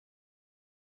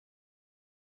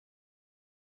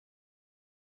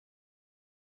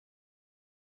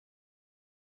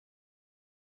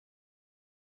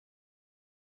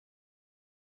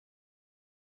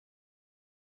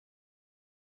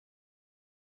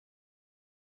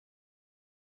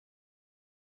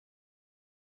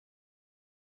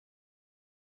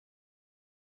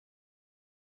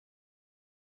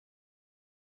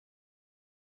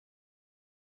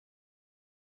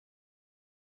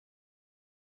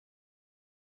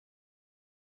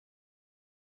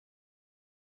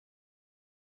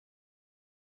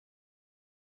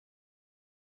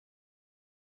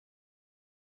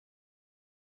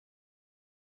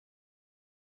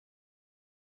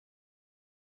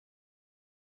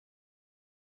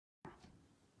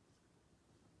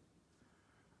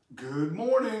Good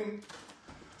morning.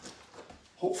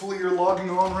 Hopefully you're logging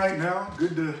on right now.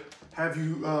 Good to have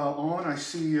you on. I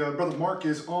see Brother Mark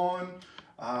is on.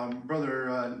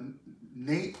 Brother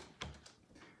Nate,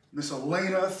 Miss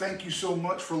Elena, thank you so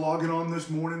much for logging on this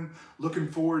morning.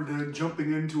 Looking forward to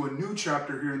jumping into a new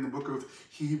chapter here in the book of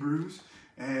Hebrews.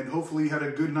 And hopefully you had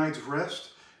a good night's rest.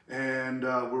 And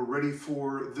we're ready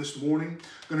for this morning.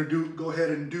 Going to go ahead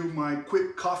and do my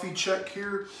quick coffee check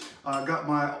here. Got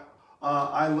my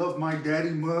I Love My Daddy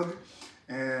mug,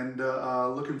 and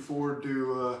looking forward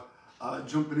to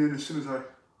jumping in as soon as I...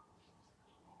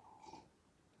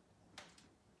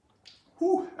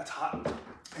 Whew, that's hot.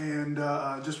 And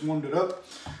just warmed it up.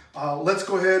 Let's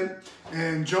go ahead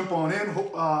and jump on in.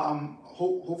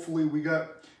 Hopefully we got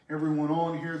everyone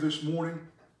on here this morning.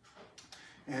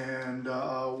 And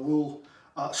we'll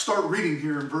start reading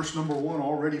here in verse number 1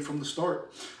 already from the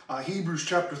start. Hebrews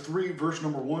chapter 3, verse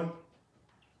number 1.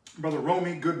 Brother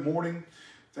Romy, good morning.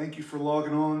 Thank you for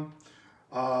logging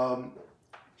on.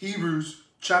 Hebrews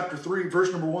chapter 3, verse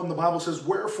number 1, the Bible says,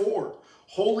 "Wherefore,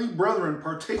 holy brethren,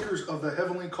 partakers of the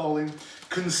heavenly calling,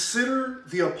 consider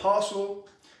the apostle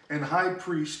and high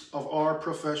priest of our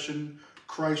profession,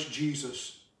 Christ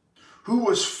Jesus, who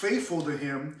was faithful to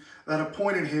him that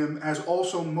appointed him, as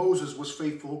also Moses was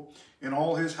faithful in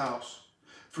all his house.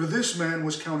 For this man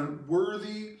was counted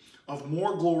worthy of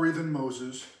more glory than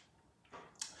Moses,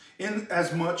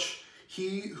 inasmuch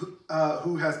he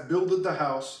who hath builded the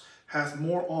house hath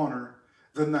more honor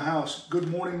than the house." Good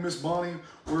morning, Miss Bonnie.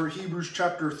 We're Hebrews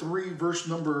chapter 3, verse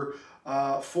number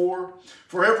 4.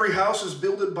 "For every house is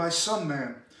builded by some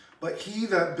man, but he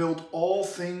that built all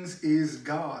things is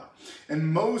God.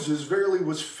 And Moses verily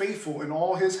was faithful in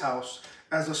all his house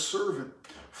as a servant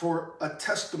for a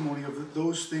testimony of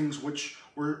those things which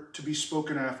were to be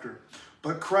spoken after.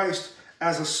 But Christ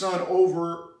as a son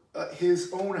over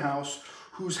his own house,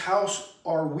 whose house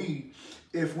are we,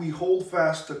 if we hold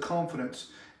fast the confidence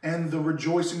and the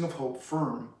rejoicing of hope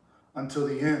firm until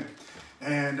the end."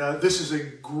 And this is a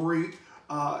great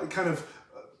kind of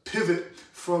pivot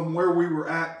from where we were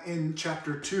at in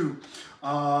chapter 2.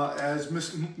 As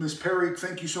Miss Perry,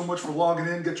 thank you so much for logging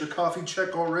in. Get your coffee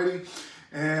check already.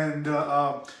 And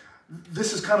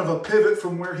this is kind of a pivot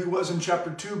from where he was in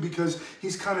chapter 2, because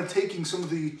he's kind of taking some of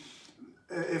the,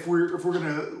 if we're going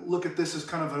to look at this as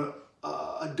kind of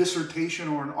a dissertation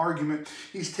or an argument,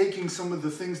 he's taking some of the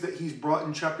things that he's brought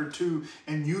in chapter 2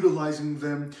 and utilizing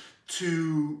them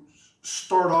to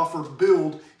start off or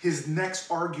build his next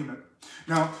argument.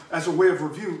 Now, as a way of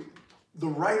review, the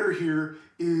writer here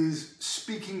is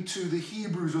speaking to the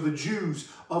Hebrews or the Jews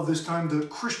of this time, the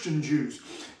Christian Jews.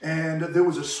 And there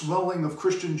was a swelling of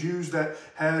Christian Jews that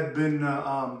had been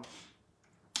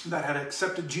that had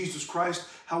accepted Jesus Christ.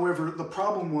 However, the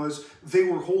problem was they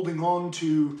were holding on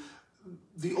to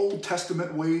the Old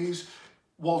Testament ways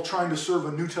while trying to serve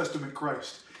a New Testament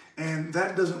Christ. And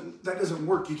that doesn't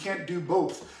work. You can't do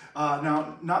both.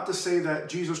 Now, not to say that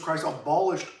Jesus Christ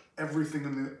abolished everything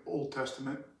in the Old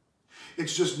Testament.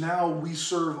 It's just now we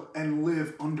serve and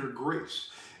live under grace.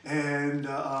 And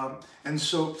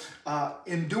so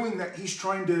in doing that, he's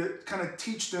trying to kind of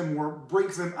teach them or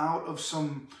break them out of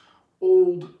some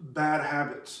old bad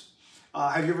habits.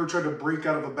 Have you ever tried to break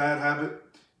out of a bad habit?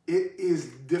 It is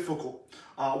difficult.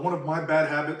 One of my bad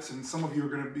habits, and some of you are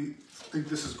going to think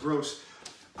this is gross,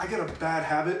 I get a bad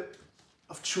habit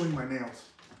of chewing my nails.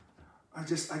 I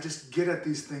just get at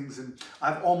these things, and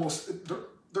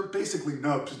they're basically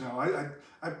nubs now.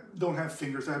 I don't have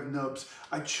fingers, I have nubs.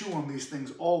 I chew on these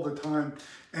things all the time,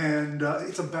 and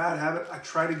it's a bad habit. I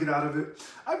try to get out of it.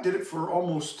 I did it for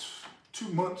almost 2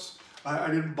 months.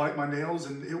 I didn't bite my nails,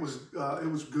 and it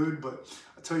was good, but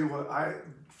I tell you what, I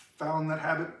found that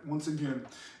habit once again.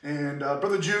 And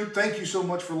Brother Jude, thank you so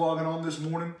much for logging on this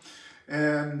morning.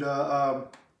 And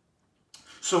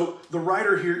so the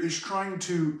writer here is trying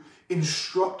to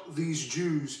instruct these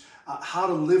Jews how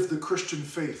to live the Christian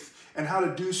faith and how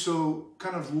to do so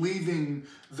kind of leaving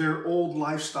their old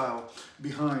lifestyle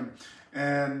behind.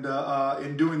 And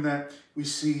in doing that, we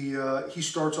see he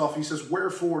starts off, he says,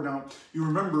 "Wherefore." Now, you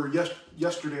remember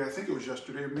yesterday, I think it was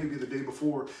yesterday, or maybe the day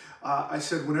before, I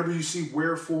said whenever you see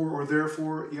wherefore or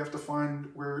therefore, you have to find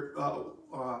where,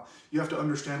 you have to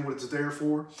understand what it's there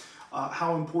for.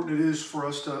 How important it is for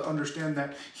us to understand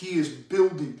that he is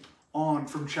building on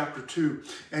from chapter 2.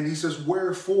 And he says,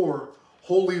 "Wherefore,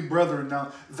 holy brethren."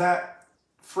 Now, that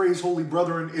phrase, holy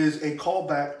brethren, is a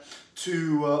callback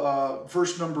to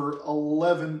verse number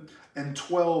 11 and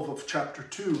 12 of chapter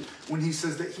 2, when he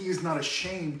says that he is not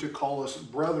ashamed to call us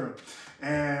brethren.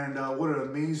 And what an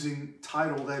amazing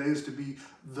title that is, to be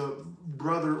the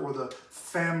brother or the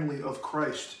family of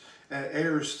Christ.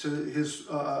 heirs to his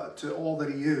to all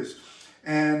that he is.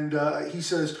 And he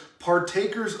says,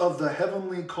 partakers of the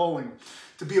heavenly calling.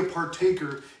 To be a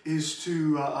partaker is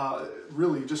to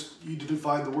really just, you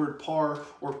divide the word par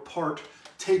or part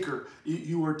taker.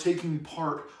 You are taking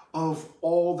part of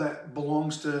all that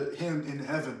belongs to him in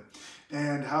heaven.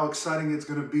 And how exciting it's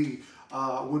going to be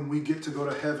when we get to go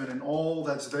to heaven and all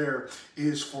that's there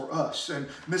is for us. And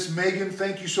Miss Megan,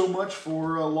 thank you so much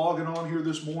for logging on here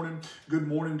this morning. Good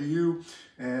morning to you.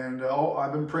 And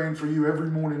I've been praying for you every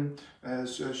morning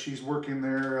as she's working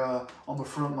there on the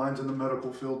front lines in the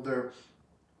medical field there.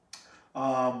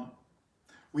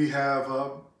 We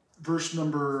have verse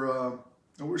number,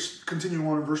 we're continuing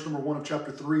on in verse number 1 of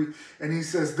chapter 3. And he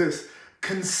says this,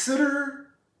 consider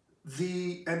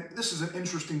and this is an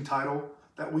interesting title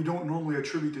that we don't normally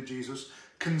attribute to Jesus.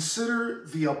 Consider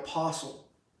the apostle.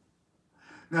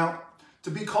 Now, to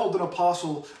be called an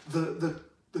apostle, the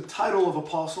title of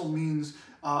apostle means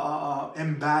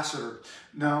ambassador.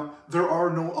 Now, there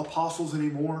are no apostles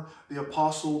anymore. The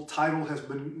apostle title has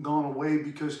been gone away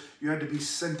because you had to be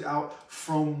sent out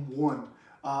from one.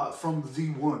 From the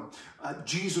one.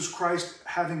 Jesus Christ,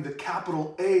 having the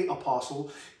capital A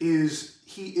apostle,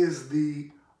 he is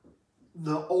the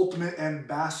ultimate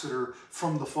ambassador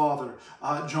from the Father.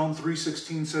 John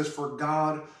 3:16 says, for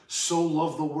God so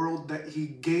loved the world that he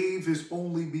gave his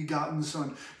only begotten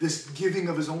son. This giving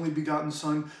of his only begotten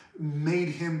son made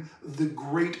him the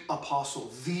great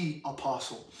apostle, the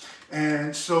apostle.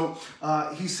 And so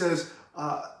he says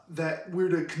that we're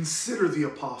to consider the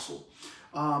apostle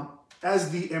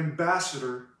as the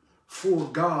ambassador for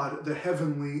God, the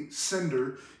heavenly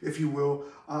sender, if you will.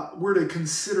 We're to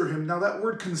consider him. Now that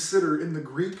word consider in the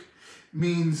Greek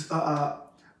means,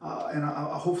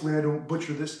 hopefully I don't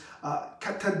butcher this,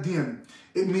 katadien.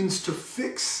 It means to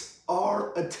fix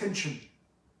our attention.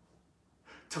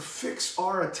 To fix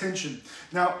our attention.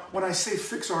 Now, when I say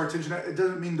fix our attention, it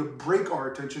doesn't mean to break our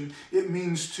attention. It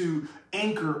means to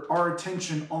anchor our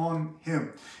attention on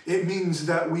him. It means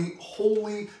that we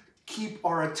wholly keep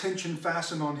our attention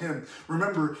fastened on him.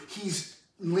 Remember, he's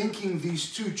linking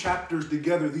these two chapters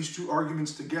together, these two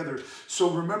arguments together. So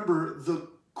remember, the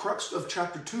crux of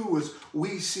chapter 2 was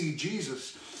we see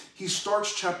Jesus. He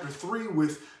starts chapter 3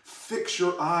 with fix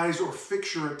your eyes or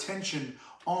fix your attention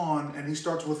on, and he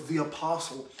starts with the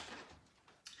apostle.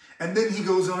 And then he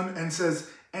goes on and says,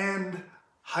 and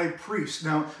high priest.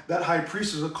 Now, that high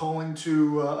priest is a calling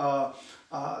to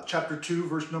chapter 2,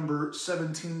 verse number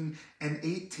 17 and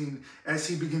 18, as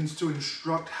he begins to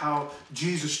instruct how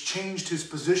Jesus changed his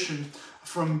position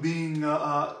from being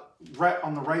right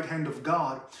on the right hand of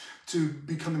God to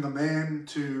becoming a man,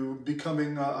 to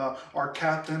becoming our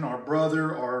captain, our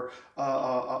brother,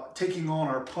 our taking on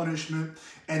our punishment,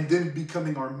 and then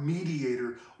becoming our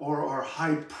mediator or our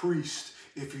high priest,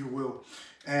 if you will.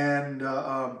 And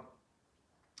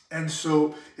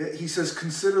so he says,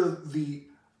 consider the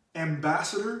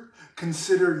ambassador,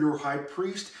 consider your high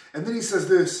priest. And then he says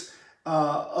this,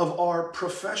 of our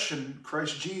profession,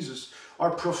 Christ Jesus.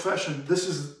 Our profession, this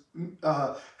is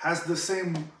has the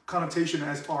same connotation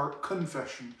as our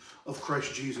confession of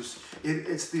Christ Jesus.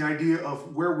 It's the idea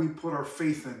of where we put our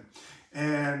faith in.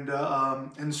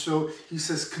 And so he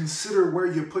says, consider where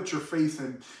you put your faith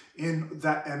in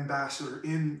that ambassador,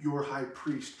 in your high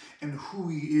priest, and who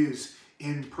he is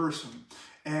in person.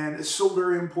 And it's so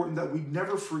very important that we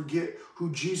never forget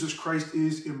who Jesus Christ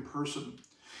is in person.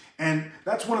 And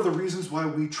that's one of the reasons why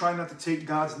we try not to take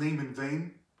God's name in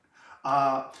vain.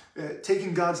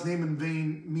 Taking God's name in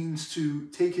vain means to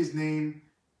take his name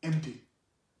empty,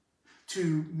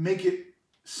 to make it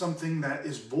something that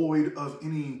is void of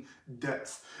any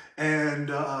depth.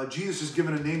 And Jesus is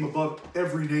given a name above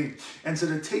every name. And so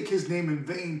to take his name in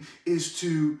vain is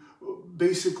to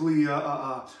basically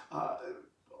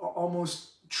almost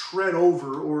tread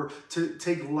over or to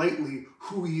take lightly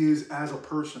who he is as a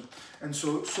person. And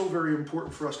so it's so very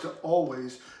important for us to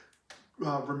always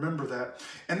remember that.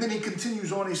 And then he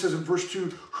continues on, he says in verse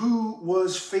 2, who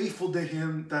was faithful to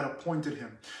him that appointed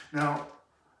him. Now,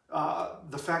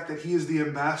 the fact that he is the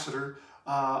ambassador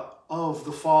of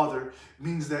the Father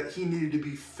means that he needed to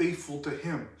be faithful to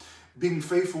him. Being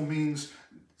faithful means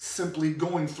simply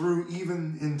going through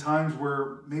even in times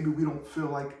where maybe we don't feel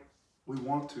like we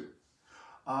want to.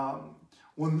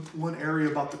 One area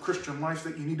about the Christian life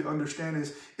that you need to understand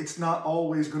is it's not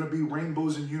always going to be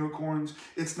rainbows and unicorns.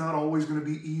 It's not always going to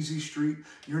be easy street.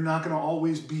 You're not going to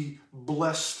always be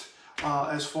blessed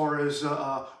as far as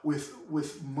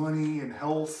with money and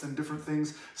health and different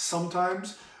things.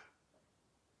 Sometimes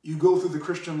you go through the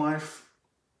Christian life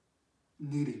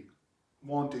needing,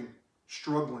 wanting,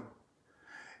 struggling.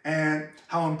 and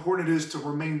how important it is to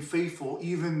remain faithful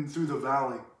even through the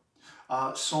valley.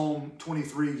 Psalm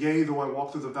 23, yea, though I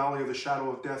walk through the valley of the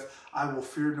shadow of death, I will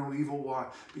fear no evil. Why?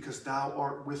 Because thou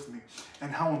art with me.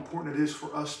 And how important it is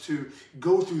for us to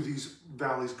go through these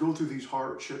valleys, go through these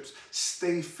hardships,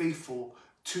 stay faithful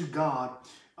to God,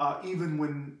 even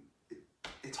when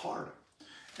it's hard.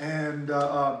 And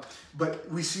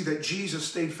but we see that Jesus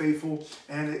stayed faithful,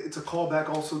 and it's a callback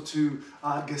also to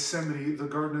Gethsemane, the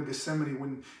Garden of Gethsemane,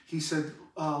 when he said,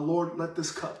 Lord, let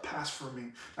this cup pass from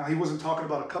me. Now, he wasn't talking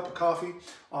about a cup of coffee,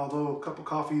 although a cup of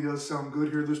coffee does sound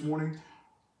good here this morning.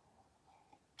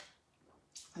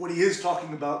 What he is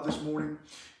talking about this morning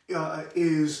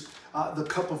is the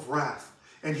cup of wrath.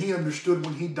 And he understood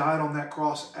when he died on that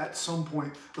cross, at some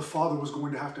point, the Father was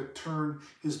going to have to turn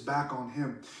his back on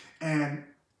him. And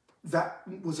that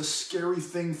was a scary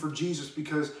thing for Jesus,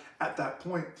 because at that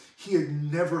point, he had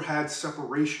never had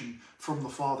separation from the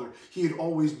Father. He had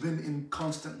always been in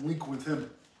constant link with him.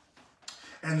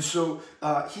 And so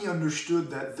he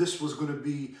understood that this was going to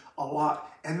be a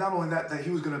lot. And not only that, that he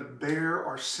was going to bear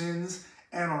our sins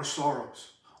and our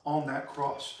sorrows on that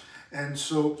cross. And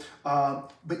so,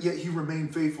 but yet he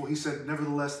remained faithful. He said,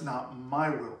 nevertheless, not my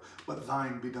will, but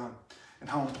thine be done. And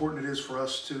how important it is for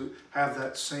us to have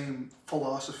that same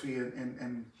philosophy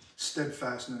and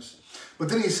steadfastness. But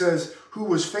then he says, who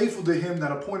was faithful to him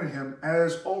that appointed him,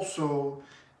 as also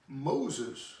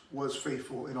Moses was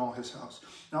faithful in all his house.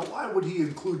 Now, why would he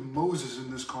include Moses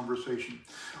in this conversation?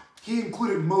 He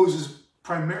included Moses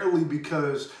primarily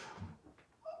because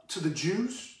to the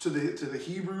Jews, to the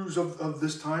Hebrews of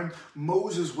this time,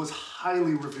 Moses was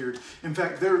highly revered. In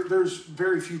fact, there's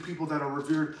very few people that are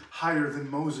revered higher than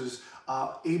Moses.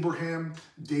 Abraham,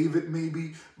 David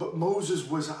maybe, but Moses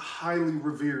was highly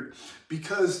revered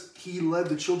because he led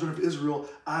the children of Israel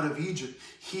out of Egypt.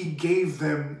 He gave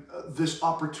them this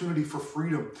opportunity for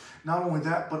freedom. Not only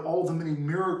that, but all the many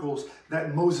miracles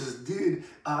that Moses did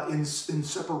in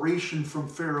separation from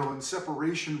Pharaoh, in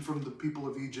separation from the people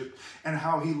of Egypt, and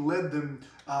how he led them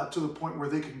to the point where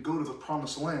they can go to the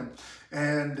promised land.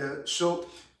 And so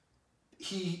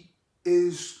he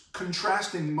is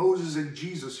contrasting Moses and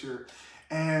Jesus here.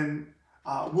 And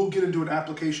we'll get into an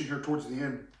application here towards the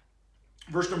end.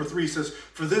 Verse number 3 says,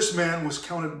 for this man was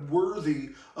counted worthy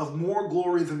of more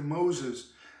glory than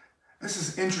Moses. This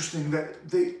is interesting that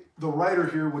the writer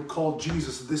here would call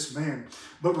Jesus this man.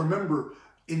 But remember,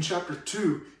 in chapter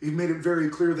 2, he made it very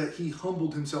clear that he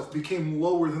humbled himself, became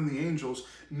lower than the angels,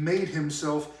 made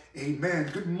himself a man.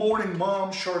 Good morning,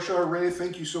 Mom. Shar Ray,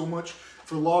 thank you so much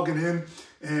for logging in.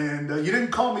 And you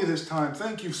didn't call me this time.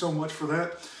 Thank you so much for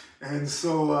that. And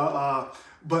so,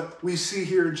 but we see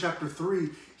here in chapter 3,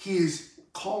 he is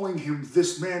calling him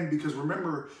this man because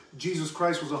remember, Jesus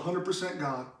Christ was 100%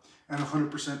 God and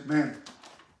 100% man.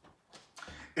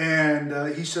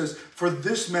 And he says, for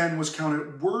this man was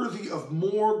counted worthy of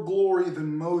more glory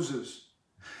than Moses.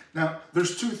 Now,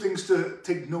 there's two things to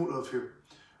take note of here.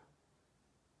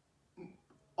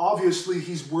 Obviously,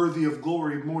 he's worthy of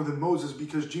glory more than Moses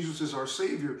because Jesus is our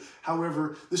Savior.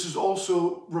 However, this is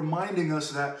also reminding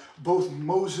us that both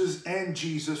Moses and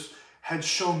Jesus had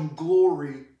shown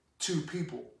glory to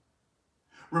people.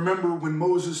 Remember when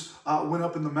Moses went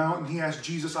up in the mountain, he asked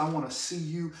Jesus, I want to see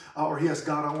you, or he asked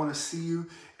God, I want to see you.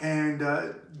 And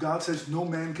God says, no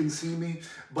man can see me,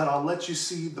 but I'll let you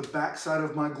see the backside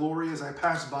of my glory as I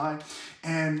pass by.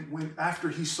 And after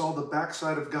he saw the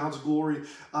backside of God's glory,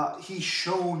 he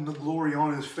shone the glory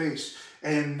on his face.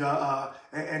 And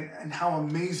how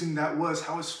amazing that was,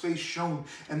 how his face shone.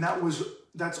 And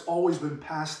that's always been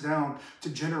passed down to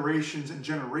generations and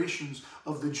generations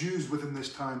of the Jews within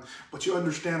this time. But you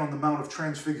understand on the Mount of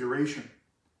Transfiguration,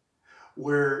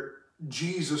 where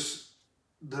Jesus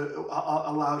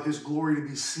allowed his glory to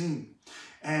be seen,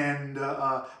 and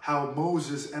how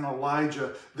Moses and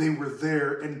Elijah, they were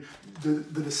there, and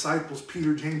the disciples,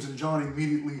 Peter, James, and John,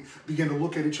 immediately began to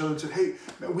look at each other and said, hey,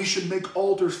 we should make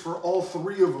altars for all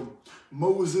three of them,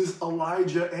 Moses,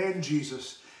 Elijah, and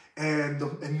Jesus. And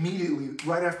immediately,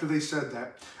 right after they said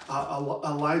that,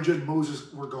 Elijah and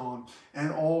Moses were gone,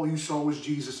 and all you saw was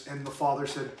Jesus, and the Father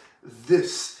said,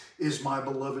 this is my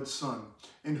beloved Son,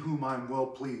 in whom I'm well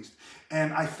pleased.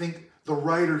 And I think the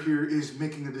writer here is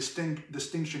making a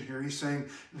distinction here. He's saying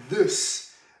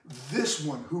this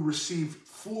one who received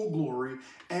full glory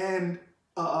and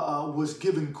was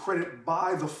given credit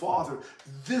by the Father,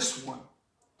 this one,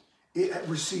 it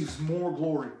receives more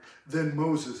glory than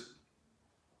Moses.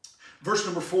 Verse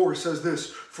number 4 says this,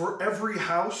 for every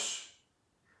house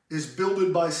is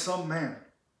builded by some man.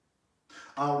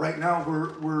 Right now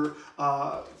we're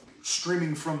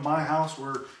streaming from my house.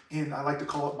 We're in, I like to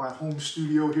call it my home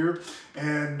studio here.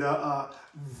 And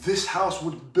this house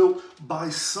was built by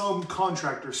some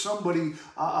contractor. Somebody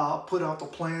put out the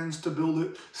plans to build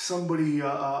it. Somebody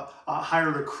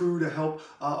hired a crew to help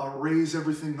raise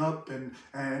everything up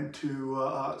and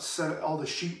to set all the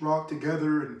sheetrock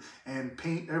together and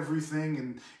paint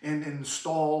everything and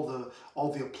install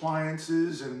all the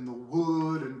appliances and the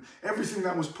wood and everything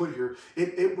that was put here.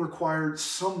 It required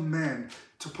some men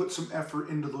to put some effort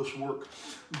into this work.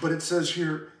 But it says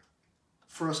here,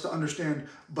 for us to understand,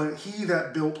 but he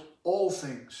that built all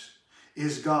things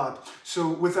is God. So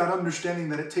with that understanding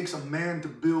that it takes a man to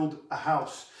build a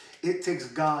house, it takes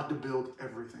God to build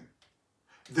everything.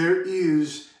 There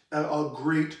is a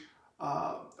great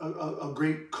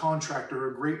contractor,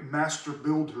 a great master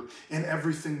builder in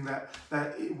everything that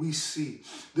we see.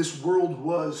 This world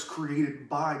was created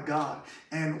by God,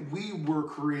 and we were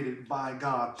created by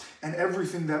God. And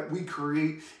everything that we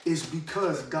create is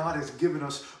because God has given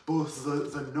us both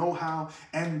the know-how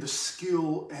and the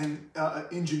skill and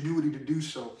ingenuity to do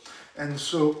so. And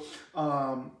so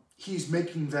he's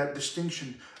making that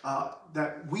distinction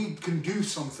that we can do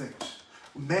some things.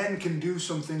 Man can do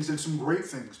some things and some great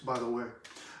things, by the way.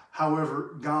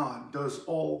 However, God does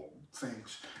all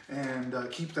things. And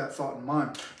keep that thought in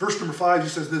mind. Verse number 5, he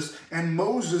says this, and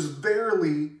Moses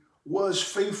verily was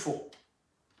faithful.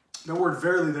 The word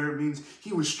verily there means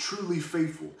he was truly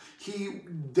faithful. He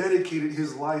dedicated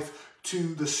his life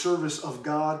to the service of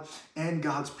God and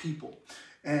God's people.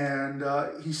 And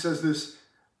he says this,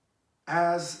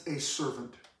 as a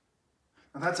servant.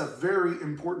 Now that's a very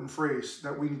important phrase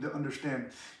that we need to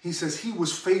understand. He says he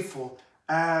was faithful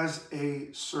as a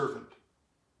servant.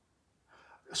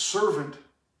 A servant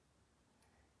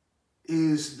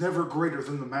is never greater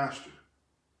than the master.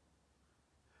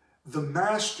 The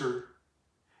master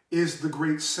is the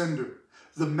great sender.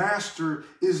 The master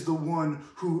is the one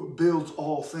who builds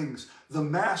all things. The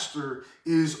master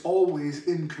is always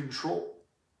in control.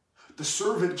 The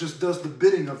servant just does the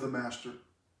bidding of the master,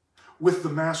 with the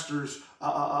master's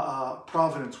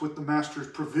providence, with the master's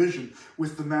provision,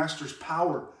 with the master's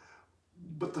power.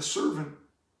 But the servant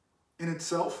in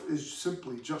itself is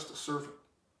simply just a servant.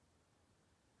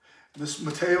 Miss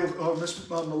Mateo, Miss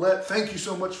Millette, thank you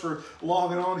so much for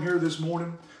logging on here this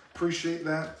morning. Appreciate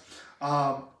that.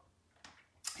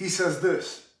 He says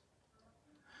this,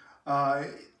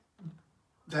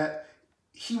 that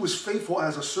he was faithful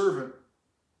as a servant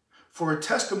for a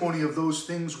testimony of those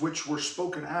things which were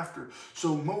spoken after.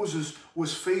 So Moses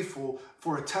was faithful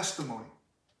for a testimony,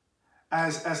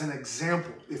 as an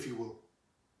example, if you will.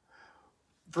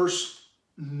 Verse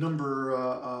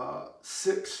number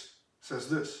 6 says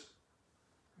this,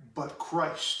 but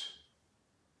Christ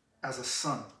as a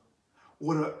son.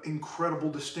 What an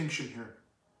incredible distinction here.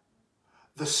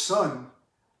 The son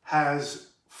has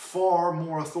far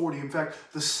more authority. In fact,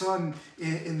 the son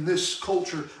in this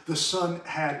culture, the son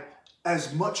had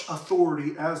as much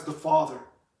authority as the father.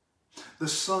 The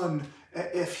son,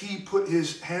 if he put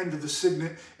his hand to the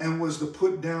signet and was to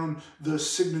put down the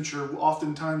signature,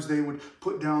 oftentimes they would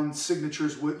put down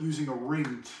signatures using a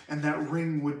ring, and that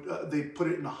ring would they put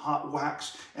it in a hot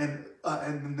wax, and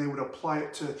then they would apply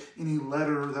it to any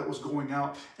letter that was going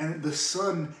out. And the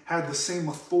son had the same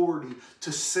authority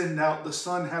to send out. The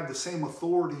son had the same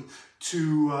authority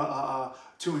to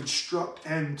instruct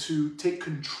and to take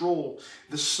control.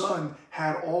 The son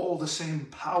had all the same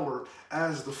power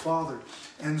as the father.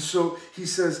 And so he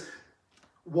says,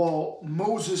 while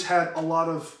Moses had a lot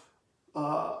of,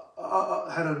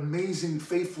 had amazing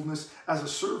faithfulness as a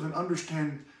servant,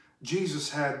 understand Jesus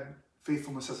had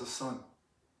faithfulness as a son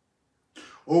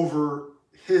over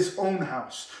his own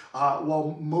house.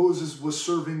 While Moses was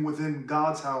serving within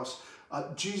God's house,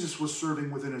 Jesus was serving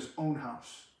within his own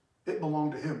house. It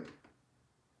belonged to him.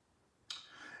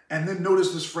 And then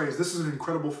notice this phrase. This is an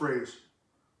incredible phrase.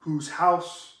 Whose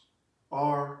house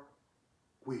are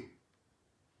we?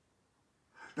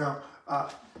 Now,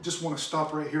 just want to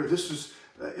stop right here. This is,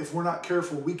 if we're not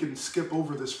careful, we can skip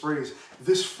over this phrase.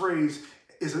 This phrase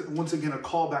is once again a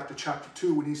callback to chapter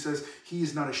 2 when he says he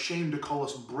is not ashamed to call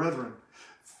us brethren,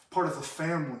 part of the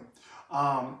family.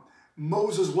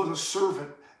 Moses was a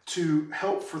servant to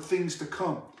help for things to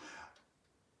come.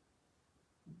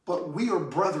 But we are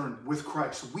brethren with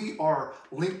Christ. We are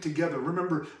linked together.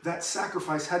 Remember, that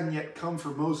sacrifice hadn't yet come for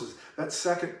Moses. That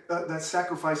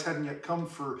sacrifice hadn't yet come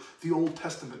for the Old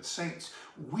Testament saints.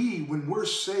 When we're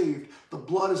saved, the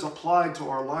blood is applied to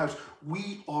our lives.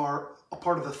 We are a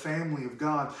part of the family of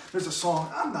God. There's a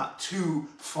song, I'm not too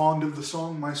fond of the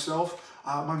song myself.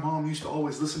 My mom used to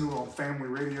always listen to it on family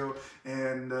radio,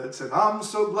 and it said, I'm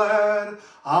so glad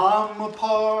I'm a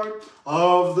part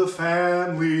of the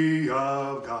family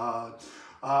of God.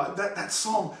 That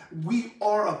song, we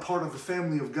are a part of the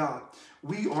family of God.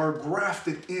 We are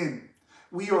grafted in.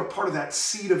 We are part of that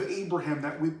seed of Abraham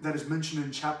that is mentioned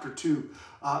in chapter 2.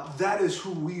 That is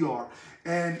who we are.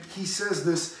 And he says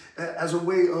this as a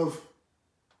way of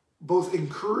both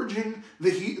encouraging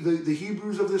the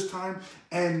Hebrews of this time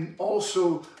and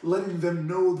also letting them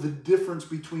know the difference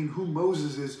between who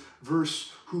Moses is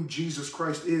versus who Jesus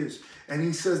Christ is. And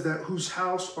he says that whose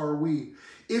house are we?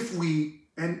 If we,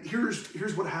 and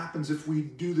here's what happens if we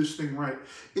do this thing right.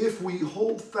 If we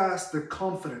hold fast the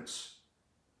confidence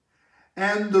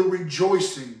and the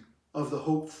rejoicing of the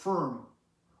hope firm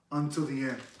until the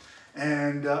end.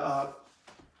 And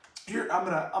here I'm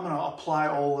gonna apply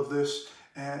all of this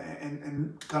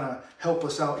and kind of help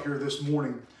us out here this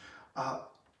morning.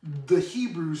 The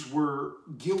Hebrews were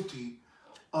guilty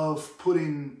of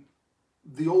putting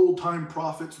the old-time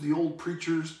prophets, the old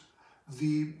preachers,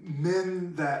 the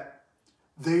men that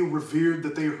they revered,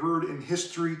 that they heard in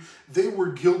history, they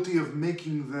were guilty of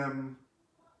making them,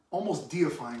 almost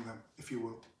deifying them, if you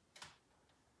will.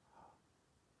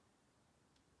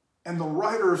 And the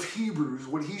writer of Hebrews,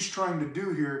 what he's trying to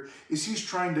do here is he's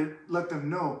trying to let them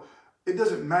know it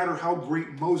doesn't matter how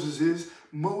great Moses is.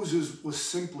 Moses was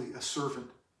simply a servant.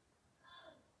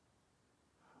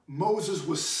 Moses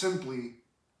was simply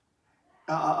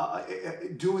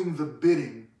doing the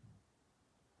bidding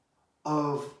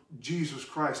of Jesus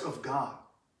Christ, of God.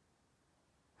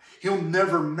 He'll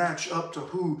never match up to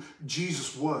who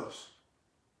Jesus was.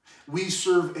 We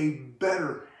serve a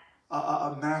better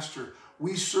master.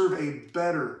 We serve a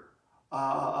better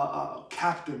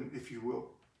captain, if you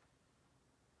will.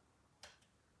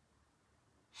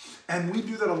 And we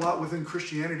do that a lot within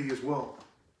Christianity as well.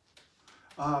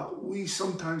 We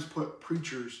sometimes put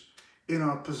preachers in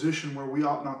a position where we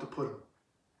ought not to put them.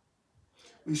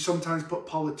 We sometimes put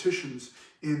politicians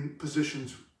in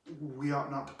positions we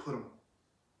ought not to put them.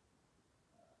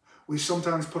 We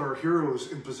sometimes put our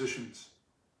heroes in positions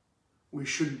we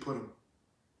shouldn't put them.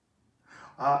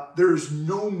 There is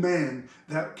no man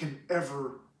that can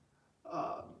ever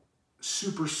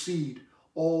supersede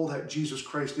all that Jesus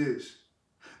Christ is.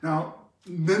 Now,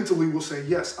 mentally we'll say,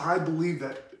 yes, I believe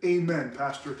that. Amen,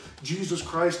 Pastor. Jesus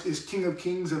Christ is King of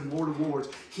Kings and Lord of Lords.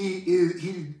 He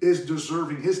is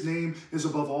deserving. His name is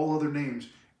above all other names.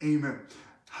 Amen.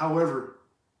 However,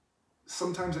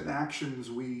 sometimes in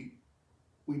actions we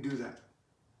do that.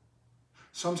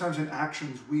 Sometimes in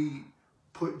actions we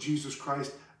put Jesus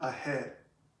Christ ahead.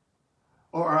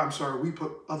 Or I'm sorry, we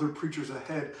put other preachers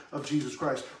ahead of Jesus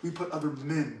Christ. We put other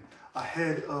men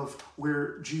ahead of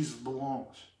where Jesus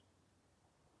belongs.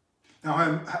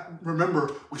 Now,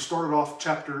 remember, we started off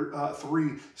chapter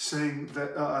 3 saying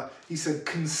that he said,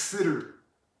 consider,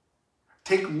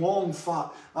 take long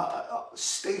thought,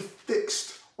 stay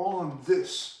fixed on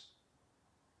this,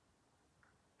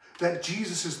 that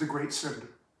Jesus is the great sender.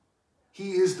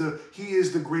 He is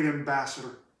the great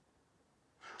ambassador.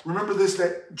 Remember this,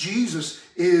 that Jesus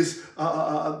is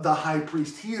the high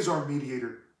priest. He is our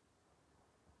mediator.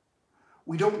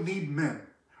 We don't need men.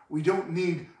 We don't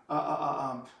need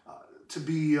to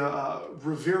be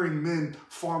revering men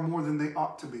far more than they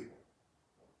ought to be.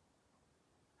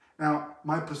 Now,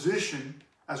 my position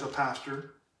as a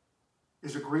pastor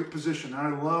is a great position, and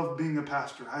I love being a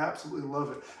pastor. I absolutely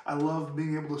love it. I love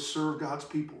being able to serve God's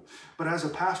people. But as a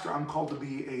pastor, I'm called to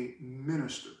be a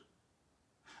minister.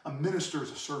 A minister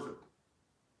is a servant.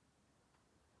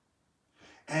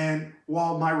 And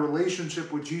while my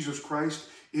relationship with Jesus Christ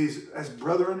is as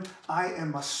brethren, I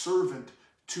am a servant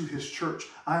to his church.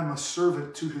 I am a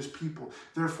servant to his people.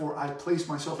 Therefore, I place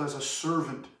myself as a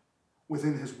servant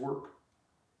within his work.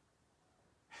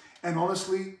 And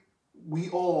honestly, we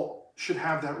all should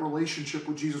have that relationship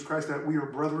with Jesus Christ, that we are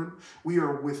brethren. We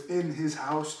are within his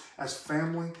house as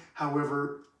family.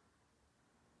 However,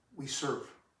 we serve.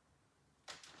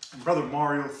 And Brother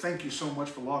Mario, thank you so much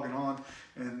for logging on,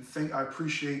 and I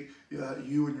appreciate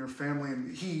you and your family,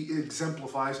 and he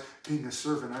exemplifies being a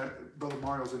servant. Brother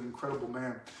Mario is an incredible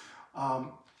man.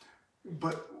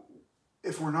 But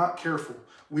if we're not careful,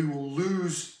 we will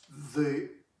lose the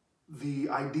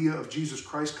idea of Jesus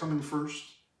Christ coming first.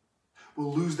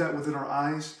 We'll lose that within our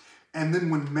eyes. And then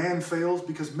when man fails,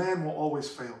 because man will always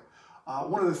fail.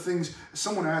 One of the things,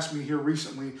 someone asked me here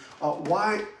recently,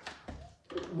 why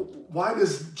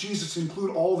does Jesus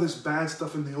include all this bad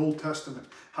stuff in the Old Testament?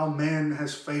 How man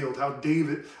has failed, how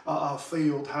David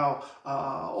failed, how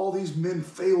all these men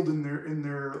failed in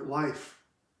their life.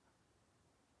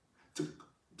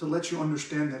 To to let you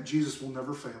understand that Jesus will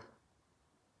never fail.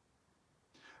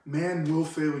 Man will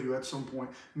fail you at some point.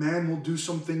 Man will do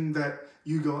something that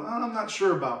you go, "Oh, I'm not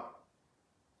sure about."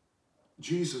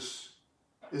 Jesus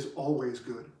is always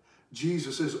good.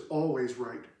 Jesus is always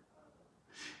right.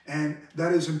 And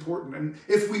that is important. And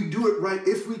if we do it right,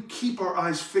 if we keep our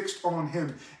eyes fixed on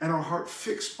him and our heart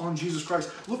fixed on Jesus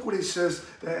Christ, look what he says.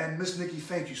 And Miss Nikki,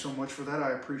 thank you so much for that.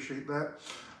 I appreciate that.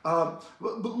 But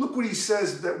look what he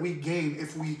says that we gain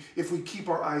if we keep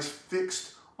our eyes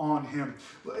fixed on him.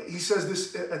 He says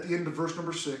this at the end of verse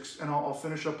number 6, and I'll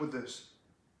finish up with this.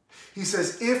 He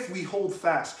says, if we hold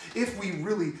fast, if we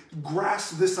really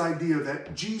grasp this idea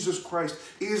that Jesus Christ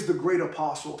is the great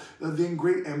apostle, the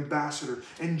great ambassador,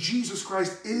 and Jesus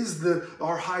Christ is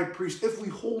our high priest, if we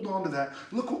hold on to that,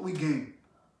 look what we gain.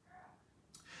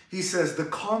 He says, the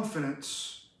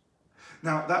confidence.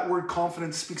 Now, that word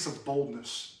confidence speaks of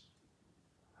boldness.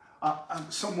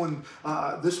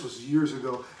 This was years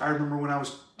ago. I remember when I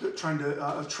was trying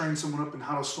to train someone up in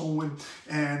how to soul win,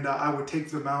 and I would take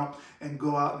them out and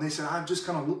go out, and they said, I'm just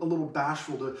kind of a little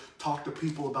bashful to talk to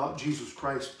people about Jesus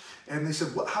Christ. And they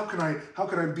said, well, how can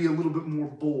I be a little bit more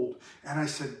bold? And I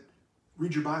said,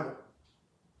 read your Bible.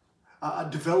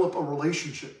 Develop a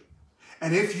relationship.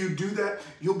 And if you do that,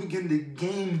 you'll begin to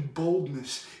gain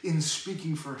boldness in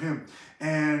speaking for him.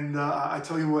 And I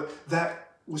tell you what, that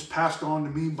was passed on to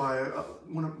me by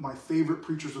one of my favorite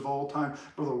preachers of all time,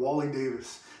 Brother Wally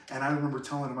Davis. And I remember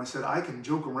telling him, I said, I can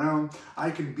joke around,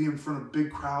 I can be in front of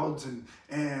big crowds,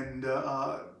 and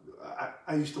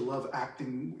I used to love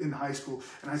acting in high school.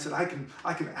 And I said, I can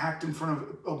act in front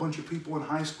of a bunch of people in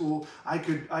high school. I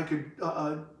could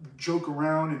joke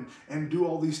around and do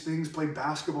all these things, play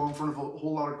basketball in front of a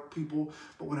whole lot of people.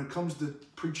 But when it comes to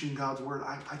preaching God's word,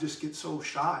 I just get so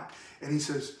shy. And he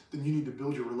says, then you need to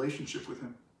build your relationship with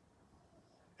him.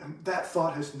 And that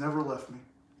thought has never left me.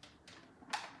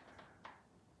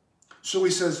 So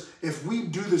he says, if we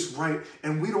do this right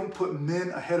and we don't put men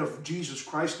ahead of Jesus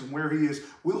Christ and where he is,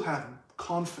 we'll have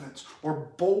confidence or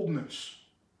boldness.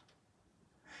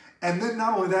 And then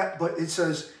not only that, but it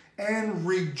says, and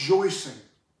rejoicing.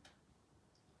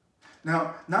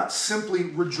 Now, not simply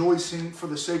rejoicing for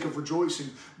the sake of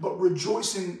rejoicing, but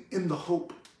rejoicing in the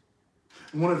hope.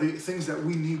 One of the things that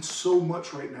we need so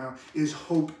much right now is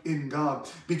hope in God.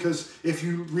 Because if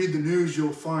you read the news,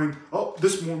 you'll find, oh,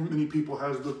 this many people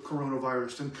has the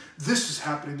coronavirus, and this is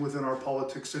happening within our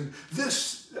politics, and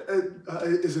this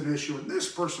is an issue, and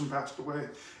this person passed away.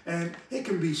 And it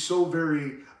can be so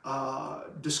very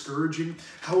discouraging.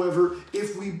 However,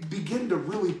 if we begin to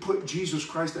really put Jesus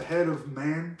Christ ahead of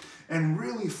man and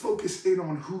really focus in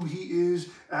on who he is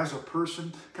as a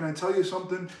person, can I tell you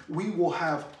something? We will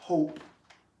have hope.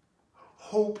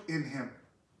 Hope in him.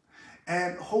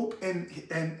 And hope in,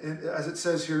 and as it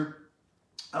says here,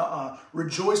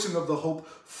 rejoicing of the hope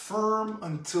firm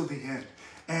until the end.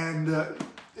 And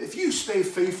if you stay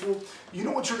faithful, you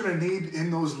know what you're going to need in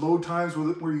those low times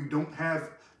where you don't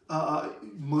have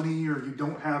money, or you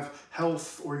don't have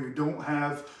health, or you don't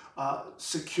have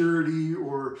security,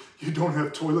 or you don't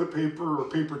have toilet paper or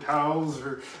paper towels,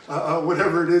 or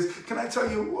whatever it is. Can I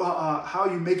tell you how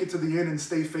you make it to the end and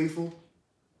stay faithful?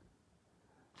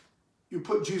 You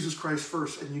put Jesus Christ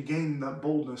first and you gain that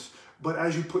boldness. But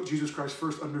as you put Jesus Christ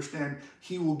first, understand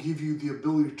he will give you the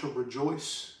ability to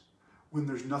rejoice when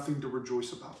there's nothing to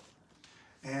rejoice about.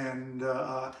 And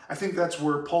I think that's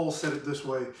where Paul said it this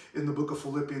way in the book of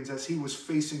Philippians, as he was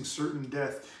facing certain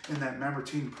death in that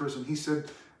Mamertine prison. He said,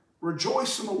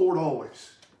 rejoice in the Lord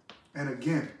always. And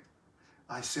again,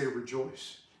 I say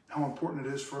rejoice. How important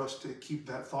it is for us to keep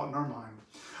that thought in our mind.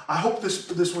 I hope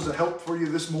this was a help for you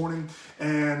this morning,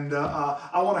 and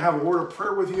I want to have a word of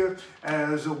prayer with you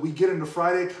as we get into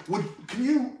Friday. Can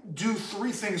you do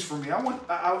 3 things for me?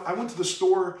 I went to the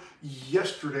store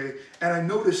yesterday, and I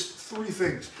noticed 3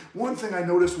 things. One thing I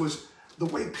noticed was the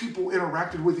way people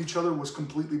interacted with each other was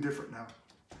completely different now.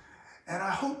 And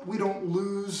I hope we don't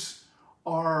lose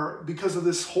because of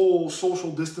this whole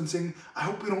social distancing, I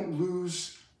hope we don't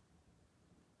lose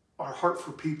our heart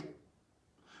for people.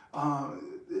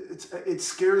 It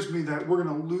scares me that we're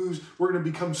going to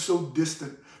become so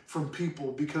distant from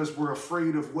people because we're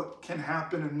afraid of what can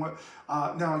happen and what,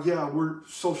 now, yeah, we're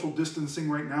social distancing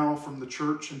right now from the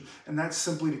church, and that's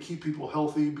simply to keep people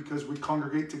healthy because we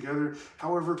congregate together.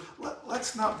 However,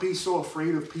 let's not be so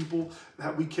afraid of people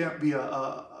that we can't be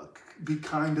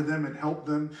kind to them and help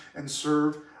them and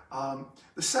serve.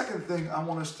 The second thing I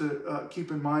want us to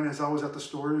keep in mind as I was at the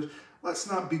store is, let's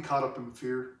not be caught up in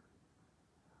fear.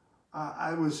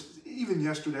 I was, even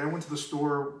yesterday, I went to the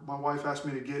store. My wife asked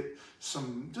me to get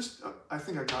some, I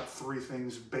think I got 3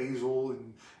 things, basil,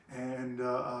 and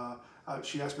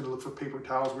she asked me to look for paper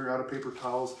towels. We were out of paper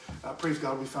towels. Praise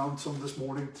God, we found some this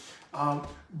morning.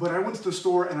 But I went to the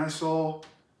store and I saw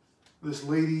this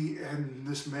lady and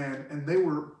this man, and they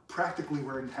were practically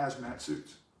wearing hazmat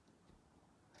suits.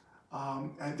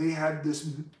 And they had this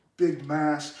big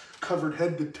mask covered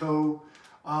head to toe.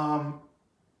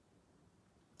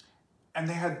 And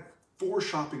they had 4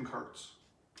 shopping carts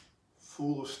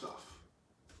full of stuff.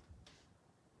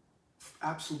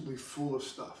 Absolutely full of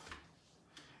stuff.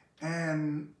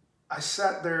 And I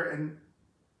sat there and,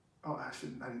 I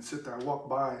didn't sit there. I walked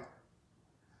by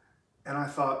and I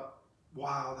thought,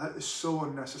 wow, that is so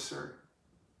unnecessary.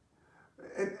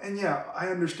 And yeah, I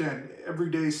understand. Every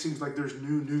day seems like there's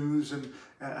new news and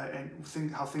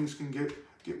how things can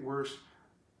get worse.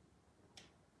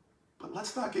 But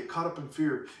let's not get caught up in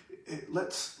fear.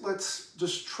 Let's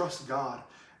just trust God.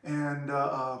 And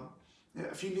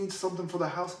if you need something for the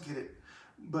house, get it.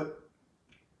 But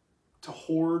to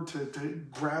hoard, to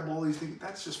grab all these things,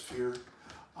 that's just fear.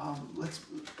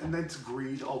 And that's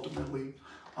greed ultimately.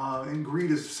 And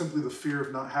greed is simply the fear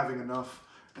of not having enough.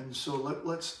 And so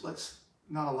let's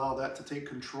not allow that to take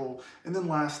control. And then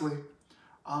lastly,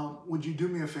 would you do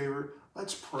me a favor?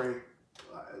 Let's pray.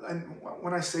 And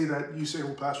when I say that, you say,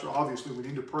 well, Pastor, obviously we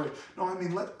need to pray. No, I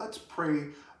mean, let's pray.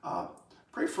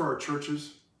 Pray for our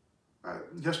churches.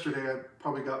 Yesterday, I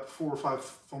probably got 4 or 5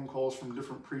 phone calls from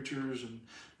different preachers and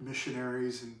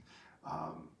missionaries. And,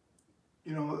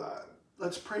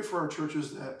 let's pray for our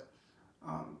churches that,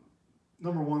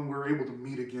 number one, we're able to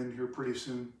meet again here pretty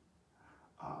soon.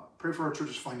 Pray for our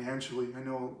churches financially. I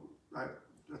know I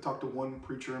talked to one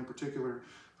preacher in particular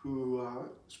who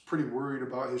is pretty worried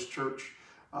about his church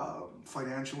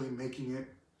financially making it.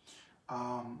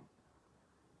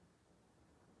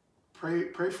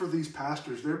 Pray for these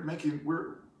pastors. We're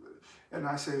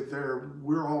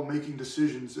all making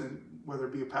decisions, and whether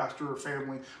it be a pastor or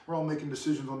family, we're all making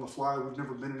decisions on the fly. We've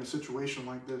never been in a situation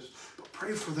like this. But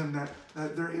pray for them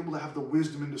that they're able to have the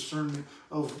wisdom and discernment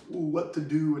of what to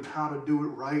do and how to do it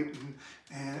right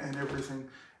and everything.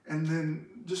 And then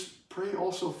just pray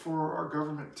also for our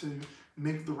government to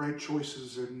make the right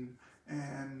choices and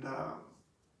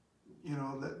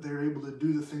that they're able to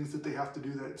do the things that they have to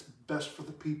do that's best for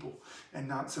the people and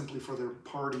not simply for their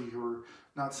party or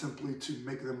not simply to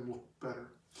make them look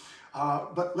better.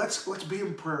 But let's be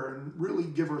in prayer and really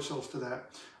give ourselves to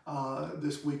that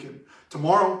this weekend.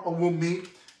 Tomorrow we'll meet.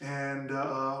 And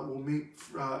we'll meet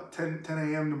 10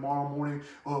 a.m. tomorrow morning.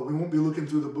 We won't be looking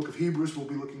through the book of Hebrews. We'll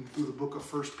be looking through the book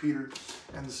of 1 Peter.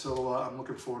 And so I'm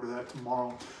looking forward to that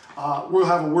tomorrow. We'll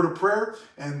have a word of prayer,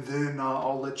 and then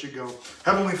I'll let you go.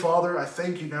 Heavenly Father, I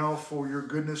thank you now for your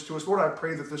goodness to us. Lord, I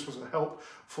pray that this was a help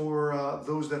for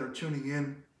those that are tuning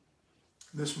in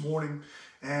this morning.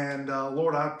 And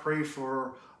Lord, I pray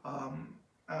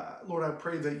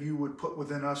that you would put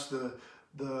within us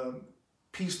the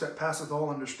peace that passeth all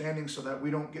understanding so that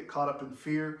we don't get caught up in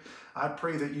fear. I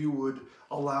pray that you would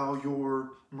allow your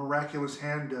miraculous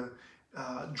hand to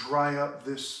dry up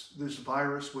this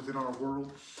virus within our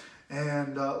world.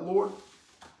 And Lord,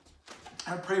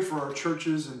 I pray for our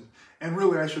churches, and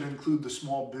really I should include the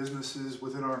small businesses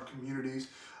within our communities.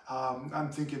 I'm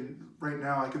thinking right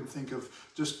now, I can think of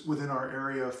just within our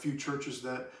area a few churches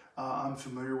that I'm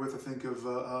familiar with. I think of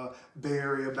Bay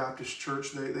Area Baptist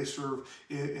Church. They serve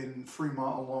in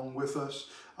Fremont along with us.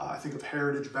 I think of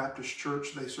Heritage Baptist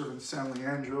Church. They serve in San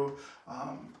Leandro.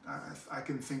 I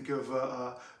can think of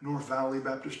North Valley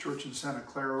Baptist Church in Santa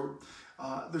Clara.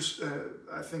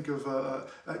 I think of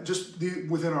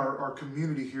within our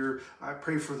community here. I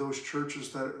pray for those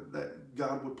churches that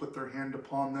God would put their hand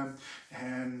upon them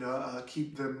and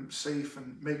keep them safe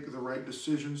and make the right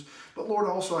decisions. But Lord,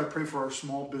 also I pray for our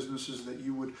small businesses that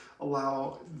you would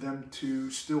allow them to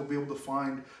still be able to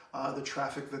find the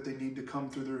traffic that they need to come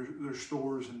through their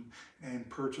stores and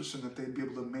purchase, and that they'd be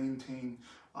able to maintain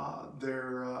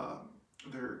their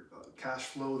cash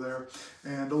flow there.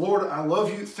 And Lord, I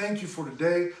love you. Thank you for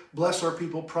today. Bless our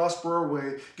people, prosper our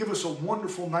way. Give us a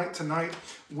wonderful night tonight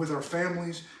with our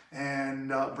families,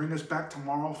 and bring us back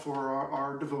tomorrow for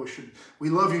our devotion. We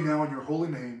love you now in your holy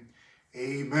name.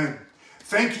 Amen.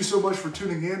 Thank you so much for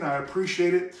tuning in. I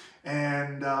appreciate it.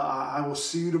 And I will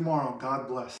see you tomorrow. God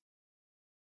bless.